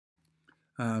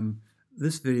Um,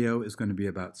 this video is going to be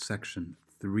about section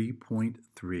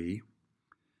 3.3,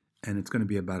 and it's going to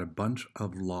be about a bunch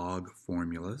of log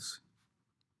formulas.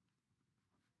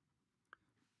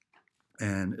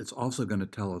 And it's also going to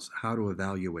tell us how to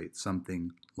evaluate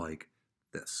something like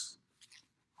this.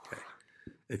 Okay.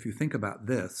 If you think about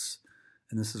this,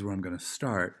 and this is where I'm going to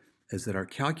start, is that our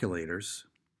calculators,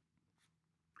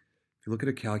 if you look at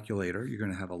a calculator, you're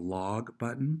going to have a log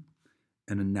button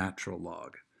and a natural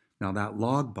log. Now that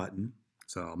log button,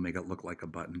 so I'll make it look like a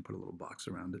button, put a little box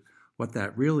around it. What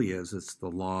that really is, it's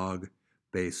the log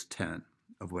base 10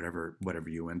 of whatever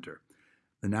you enter.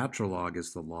 The natural log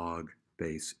is the log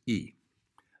base e.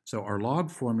 So our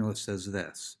log formula says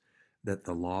this, that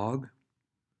the log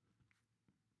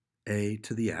a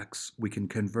to the x, we can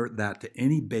convert that to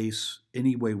any base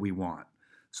any way we want.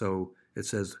 So it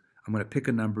says, I'm going to pick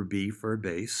a number b for a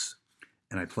base,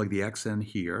 and I plug the x in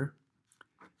here,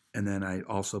 and then I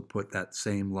also put that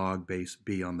same log base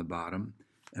b on the bottom,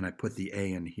 and I put the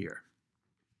a in here.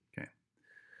 Okay,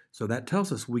 so that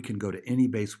tells us we can go to any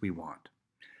base we want.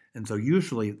 And so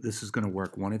usually this is going to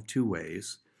work one of two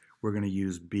ways. We're going to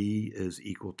use b is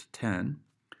equal to 10,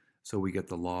 so we get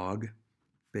the log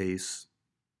base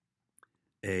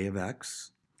a of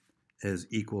x is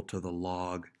equal to the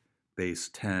log base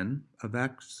 10 of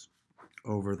x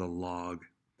over the log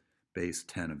base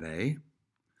 10 of a.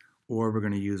 Or we're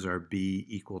going to use our b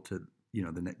equal to,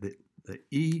 the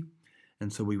e,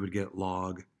 and so we would get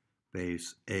log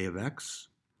base a of x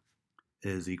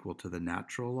is equal to the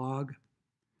natural log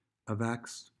of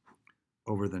x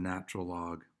over the natural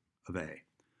log of a.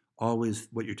 Always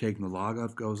what you're taking the log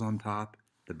of goes on top,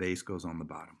 the base goes on the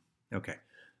bottom. Okay,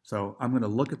 so I'm going to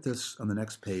look at this on the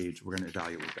next page. We're going to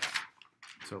evaluate that.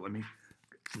 So let me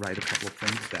write a couple of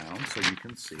things down so you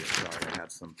can see it. Sorry, I have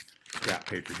some scrap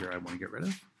paper here I want to get rid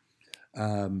of.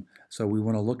 So we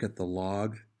want to look at the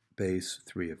log base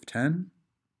 3 of 10,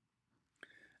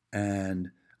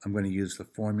 and I'm going to use the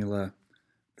formula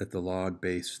that the log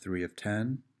base 3 of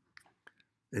 10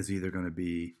 is either going to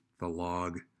be the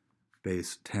log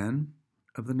base 10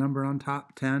 of the number on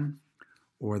top, 10,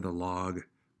 or the log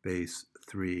base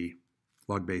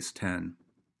 10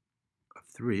 of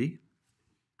 3,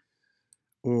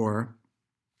 or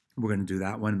we're going to do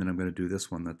that one, and then I'm going to do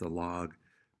this one, that the log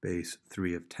base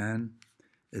 3 of 10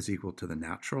 is equal to the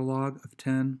natural log of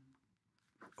 10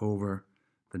 over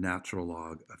the natural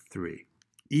log of 3.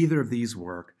 Either of these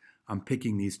work. I'm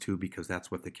picking these two because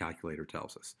that's what the calculator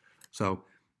tells us. So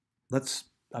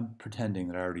I'm pretending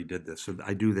that I already did this. So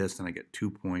I do this and I get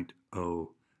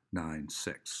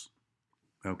 2.096.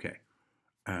 Okay.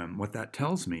 What that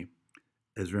tells me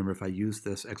is, remember, if I use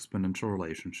this exponential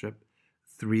relationship,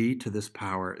 3 to this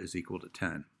power is equal to 10.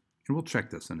 And we'll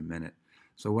check this in a minute.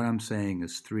 So what I'm saying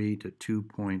is 3 to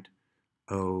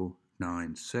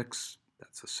 2.096,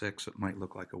 that's a 6, it might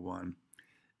look like a 1,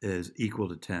 is equal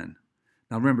to 10.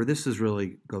 Now remember, this is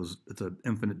it's an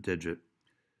infinite digit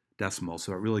decimal,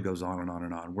 so it really goes on and on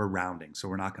and on. We're rounding, so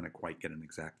we're not going to quite get an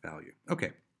exact value.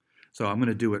 Okay, so I'm going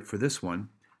to do it for this one,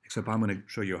 except I'm going to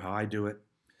show you how I do it.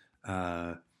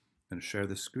 I'm going to share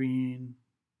the screen.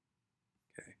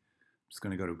 Okay, I'm just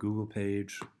going to go to Google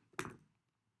page,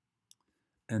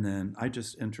 and then I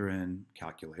just enter in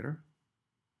calculator.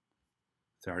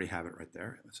 So I already have it right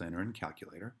there. Let's enter in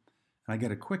calculator, and I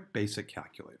get a quick basic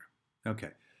calculator.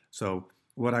 Okay, so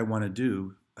what I want to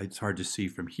do, it's hard to see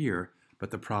from here,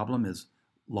 but the problem is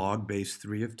log base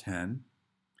 3 of 10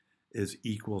 is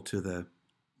equal to the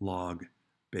log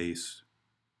base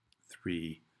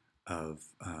 3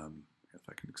 of, if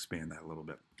I can expand that a little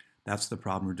bit. That's the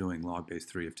problem we're doing. Log base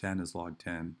 3 of 10 is log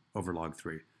 10 over log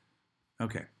 3.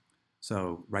 Okay,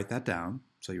 so write that down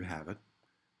so you have it.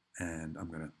 And I'm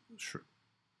going to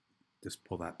just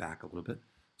pull that back a little bit.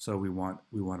 So we want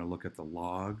to look at the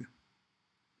log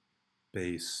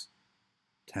base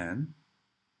 10.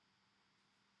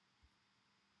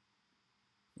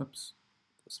 Oops,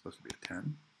 it's supposed to be a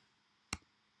 10.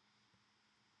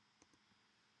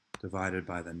 Divided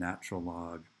by the natural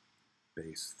log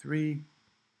base 3.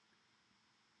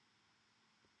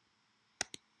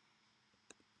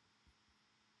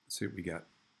 Let's see what we get.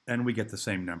 And we get the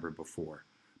same number before.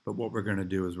 But what we're going to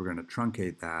do is we're going to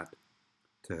truncate that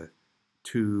to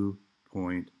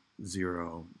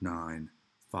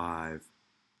 2.095.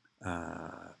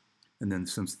 And then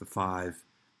since the 5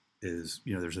 is,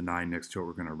 there's a 9 next to it,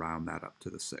 we're going to round that up to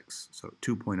the 6. So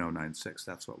 2.096,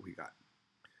 that's what we got.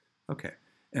 Okay,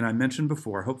 and I mentioned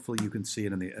before, hopefully you can see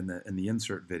it in the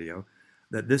insert video,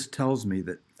 that this tells me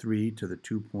that 3 to the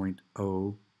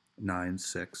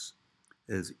 2.096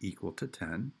 is equal to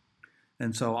 10.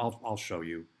 And so I'll show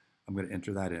you. I'm going to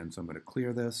enter that in. So I'm going to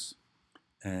clear this,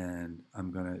 and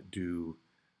I'm going to do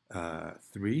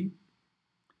 3,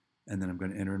 and then I'm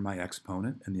going to enter in my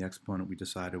exponent, and the exponent we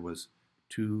decided was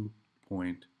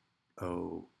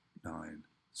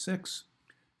 2.096,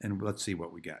 and let's see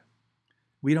what we get.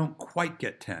 We don't quite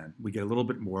get 10. We get a little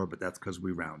bit more, but that's because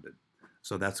we rounded.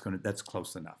 So that's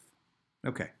close enough.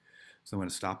 Okay, so I'm going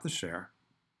to stop the share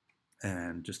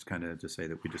and just kind of just say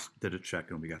that we just did a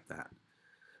check and we got that.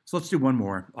 So let's do one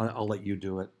more. I'll let you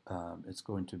do it. It's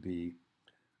going to be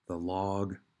the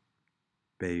log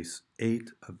base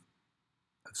 8 of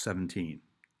 17.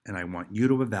 And I want you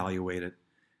to evaluate it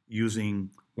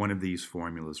using one of these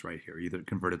formulas right here, either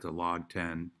convert it to log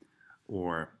 10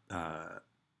 or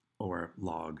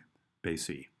log base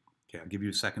e. Okay, I'll give you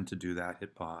a second to do that.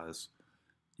 Hit pause.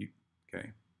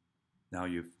 Okay, now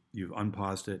you've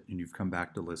unpaused it and you've come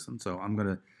back to listen. So I'm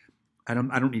gonna, I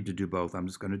don't need to do both. I'm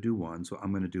just going to do one. So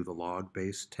I'm going to do the log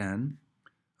base 10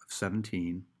 of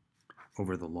 17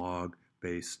 over the log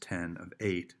base 10 of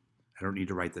 8. I don't need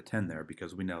to write the 10 there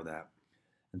because we know that.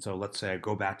 And so let's say I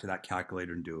go back to that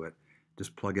calculator and do it.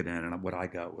 Just plug it in, and what I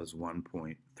got was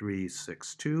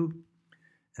 1.362.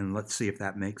 And let's see if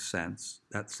that makes sense.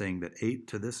 That's saying that 8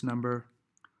 to this number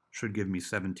should give me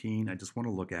 17. I just want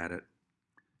to look at it.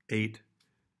 8,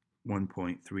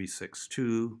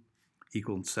 1.362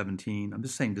 equals 17. I'm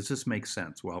just saying, does this make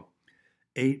sense? Well,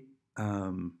 8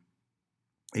 to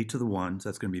the 1, so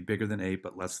that's going to be bigger than 8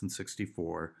 but less than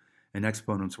 64. And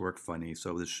exponents work funny,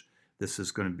 so this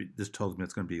tells me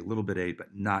it's going to be a little bit 8,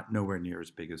 but nowhere near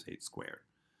as big as 8 squared.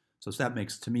 So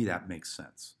to me that makes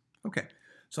sense. Okay,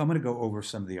 so I'm going to go over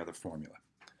some of the other formula.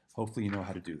 Hopefully you know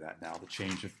how to do that now. The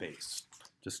change of base,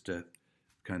 just so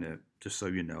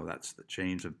you know, that's the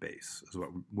change of base is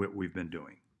what we've been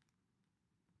doing.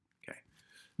 Okay,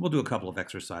 we'll do a couple of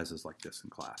exercises like this in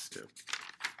class too.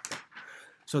 Okay.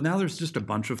 So now there's just a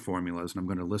bunch of formulas, and I'm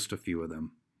going to list a few of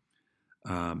them,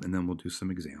 and then we'll do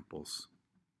some examples.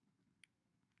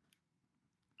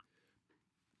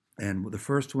 And the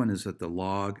first one is that the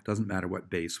log, doesn't matter what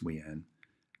base we in,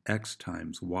 x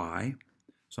times y,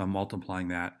 so I'm multiplying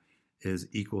that, is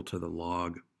equal to the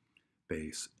log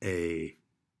base a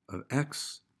of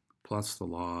x plus the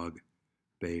log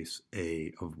base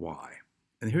a of y.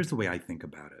 And here's the way I think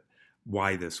about it,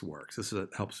 why this works. This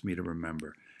helps me to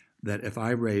remember that if I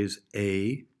raise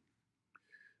a,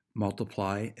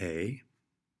 multiply a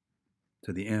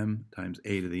to the m times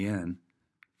a to the n,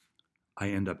 I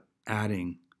end up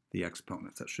adding the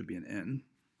exponents. That should be an n.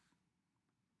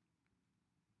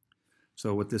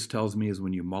 So what this tells me is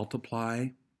when you multiply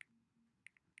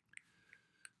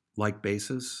like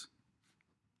bases,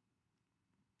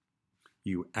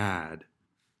 you add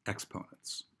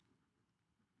exponents.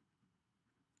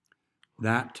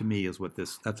 That to me is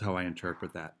that's how I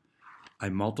interpret that. I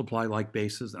multiply like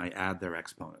bases and I add their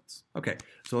exponents. Okay,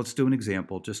 so let's do an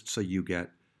example just so you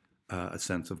get a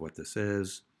sense of what this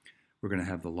is. We're going to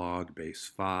have the log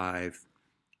base 5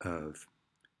 of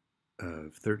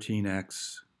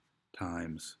 13x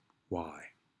times y.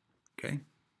 Okay?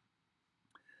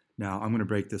 Now I'm going to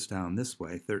break this down this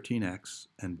way, 13x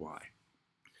and y.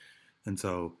 And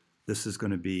so this is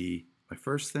going to be my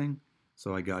first thing.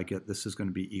 So I get this is going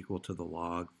to be equal to the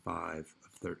log 5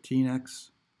 of 13x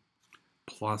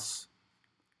plus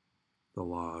the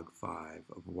log 5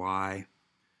 of y.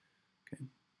 Okay.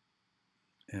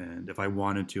 And if I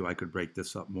wanted to, I could break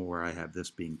this up more. I have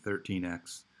this being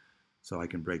 13x, so I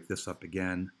can break this up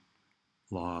again.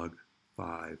 Log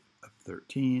 5 of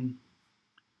 13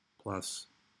 plus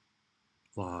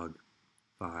log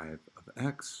 5 of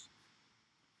x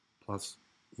plus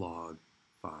log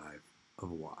 5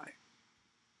 of y.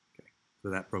 Okay, so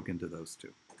that broke into those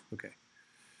two. Okay.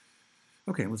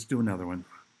 Okay, let's do another one.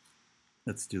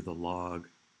 Let's do the log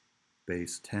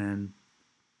base 10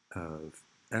 of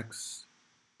x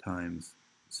times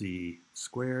z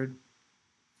squared.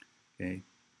 Okay,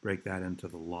 break that into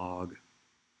the log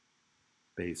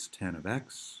base 10 of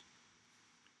x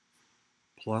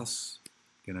plus,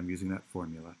 again I'm using that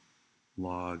formula,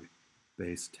 log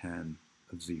base 10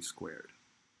 of z squared.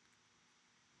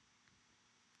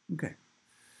 Okay,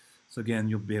 so again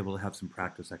you'll be able to have some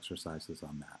practice exercises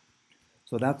on that.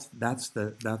 So that's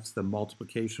the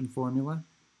multiplication formula.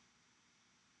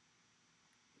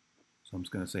 So I'm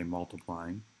just going to say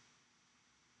multiplying.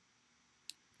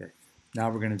 Okay, now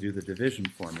we're going to do the division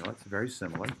formula. It's very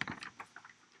similar.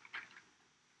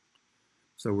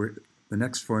 So the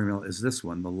next formula is this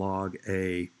one, the log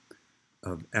a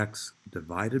of x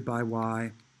divided by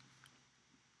y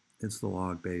is the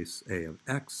log base a of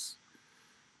x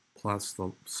plus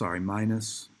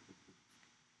minus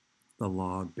the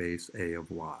log base a of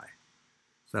y.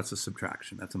 So that's a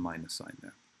subtraction. That's a minus sign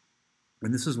there.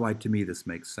 And this is why, to me, this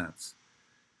makes sense.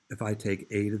 If I take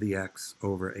a to the x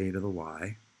over a to the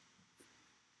y,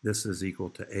 this is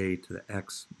equal to a to the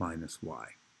x minus y.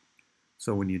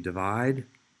 So when you divide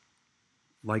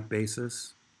like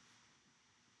basis,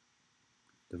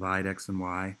 divide x and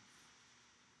y,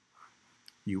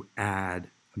 you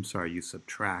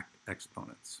subtract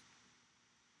exponents.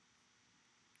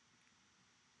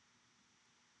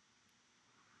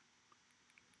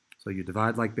 So you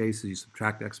divide like bases, you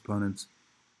subtract exponents.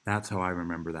 That's how I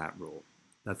remember that rule.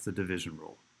 That's the division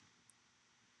rule.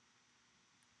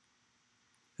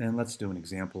 And let's do an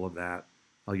example of that.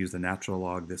 I'll use the natural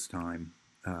log this time.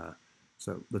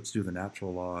 So let's do the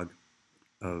natural log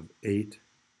of 8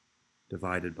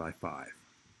 divided by 5.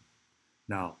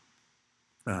 Now,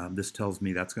 this tells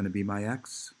me that's going to be my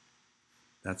x.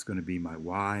 That's going to be my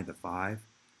y, the 5.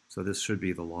 So this should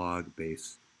be the log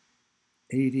base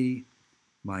 80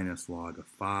 minus log of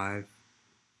 5.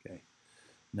 Okay.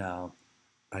 Now,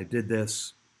 I did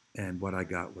this, and what I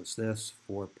got was this,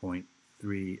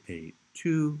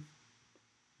 4.382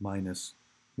 minus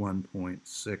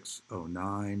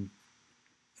 1.609.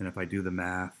 And if I do the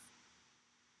math,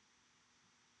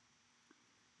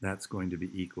 that's going to be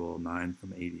equal 9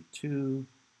 from 82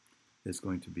 is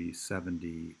going to be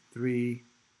 73.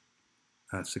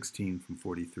 16 from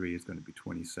 43 is going to be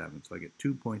 27. So I get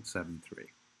 2.73.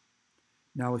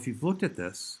 Now, if you've looked at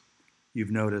this,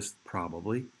 you've noticed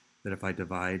probably that if I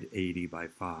divide 80 by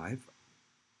 5,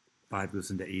 5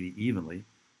 goes into 80 evenly.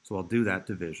 So I'll do that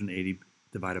division. 80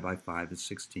 divided by 5 is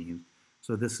 16.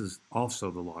 So this is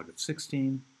also the log of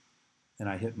 16. And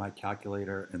I hit my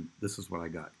calculator, and this is what I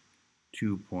got,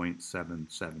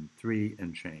 2.773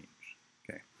 and change.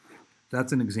 Okay,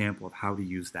 that's an example of how to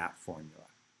use that formula.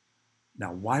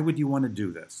 Now, why would you want to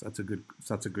do this? That's a good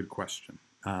question.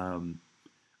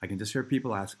 I can just hear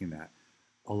people asking that.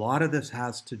 A lot of this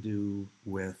has to do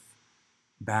with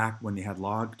back when you had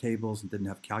log tables and didn't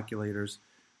have calculators,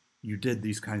 you did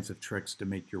these kinds of tricks to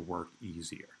make your work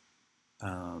easier.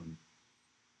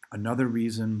 Another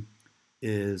reason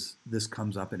is this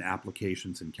comes up in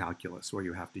applications in calculus where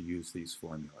you have to use these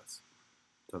formulas.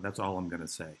 So that's all I'm going to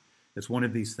say. It's one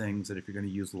of these things that if you're going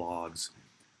to use logs,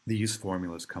 these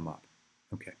formulas come up.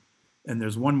 Okay, and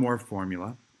there's one more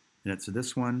formula, and it's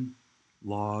this one,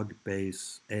 log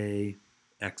base a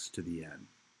x to the n.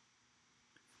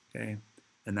 Okay,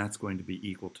 and that's going to be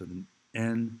equal to the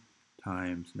n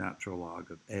times natural log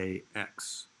of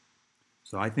ax.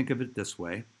 So I think of it this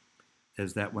way,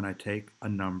 is that when I take a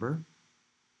number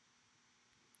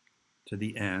to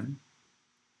the n,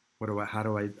 how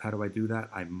do I do that?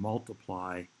 I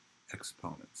multiply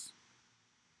exponents.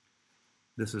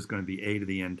 This is going to be a to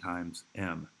the n times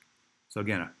m. So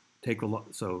again, take a look.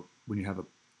 So when you have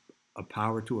a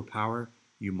power to a power,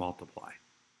 you multiply.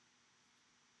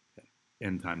 Okay.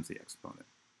 N times the exponent.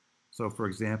 So for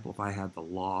example, if I had the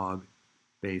log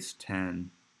base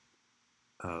 10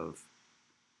 of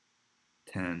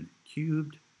 10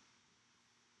 cubed,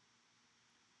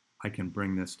 I can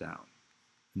bring this down.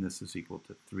 And this is equal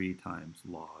to 3 times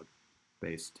log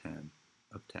base 10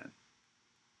 of 10.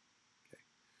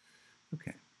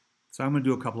 Okay, so I'm going to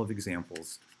do a couple of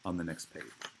examples on the next page.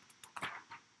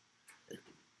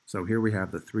 So here we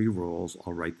have the 3 rules.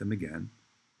 I'll write them again.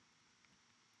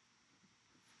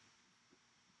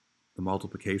 The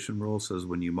multiplication rule says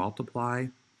when you multiply,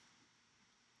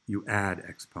 you add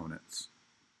exponents.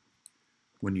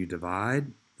 When you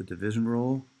divide, the division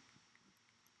rule,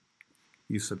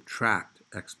 you subtract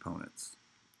exponents.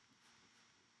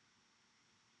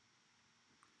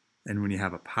 And when you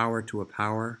have a power to a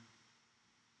power,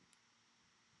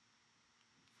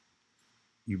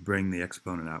 you bring the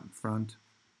exponent out in front.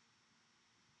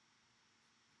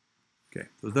 Okay,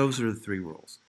 so those are the 3 rules.